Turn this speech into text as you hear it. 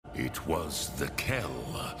It was the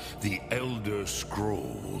Kell, the Elder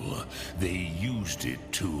Scroll. They used it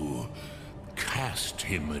to cast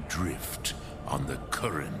him adrift on the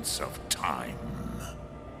currents of time.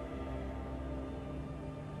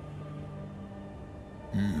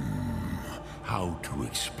 How to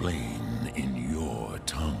explain in your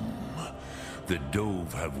tongue? The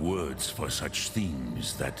Dove have words for such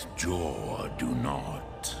things that Jor do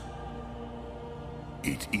not.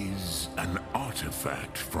 It is an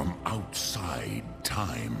artifact from outside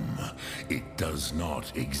time. It does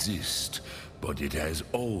not exist, but it has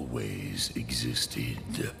always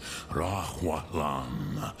existed.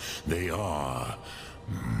 Rahwalan. They are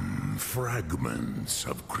fragments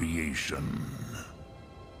of creation.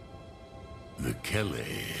 The Kele,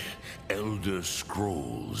 Elder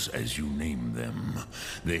Scrolls as you name them,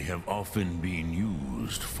 they have often been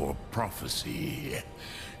used for prophecy.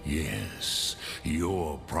 Yes,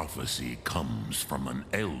 your prophecy comes from an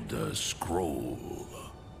Elder Scroll.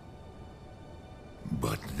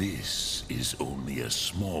 But this is only a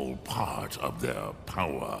small part of their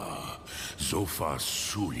power. Zofa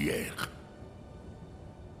Sulyek.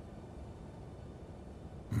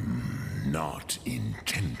 Not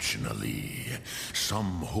intentionally.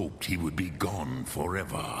 Some hoped he would be gone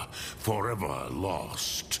forever, forever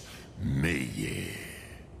lost. Meye.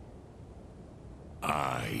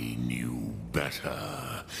 I knew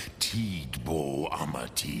better. Tidbo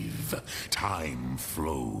Amativ. Time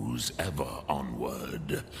flows ever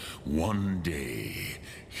onward. One day,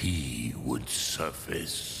 he would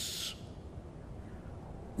surface.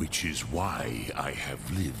 Which is why I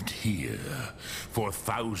have lived here. For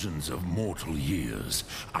thousands of mortal years,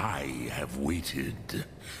 I have waited.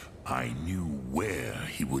 I knew where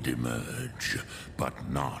he would emerge, but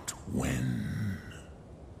not when.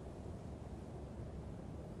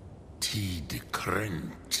 Tid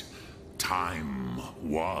Krent. Time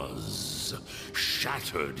was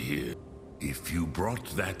shattered here. If you brought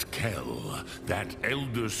that Kell, that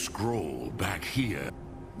Elder Scroll back here,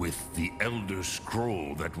 with the Elder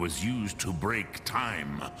Scroll that was used to break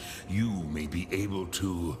time, you may be able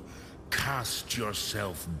to cast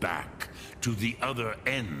yourself back to the other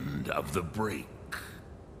end of the break.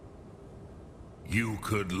 You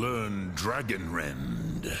could learn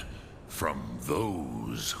Dragonrend from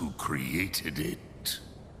those who created it.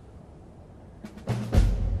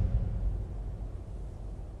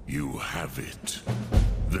 You have it.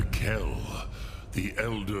 The Kell, the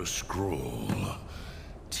Elder Scroll.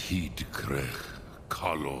 Tidkrech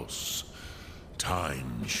Kalos.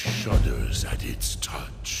 Time shudders at its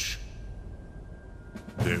touch.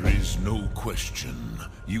 There is no question.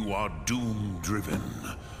 You are doom-driven.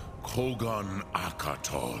 Kogan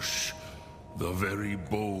Akatosh. The very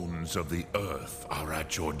bones of the earth are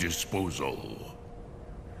at your disposal.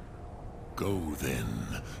 Go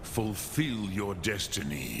then. Fulfill your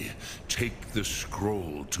destiny. Take the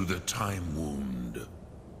scroll to the Time Wound.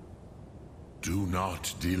 Do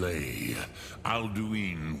not delay.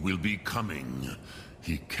 Alduin will be coming.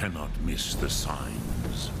 He cannot miss the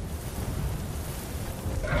signs.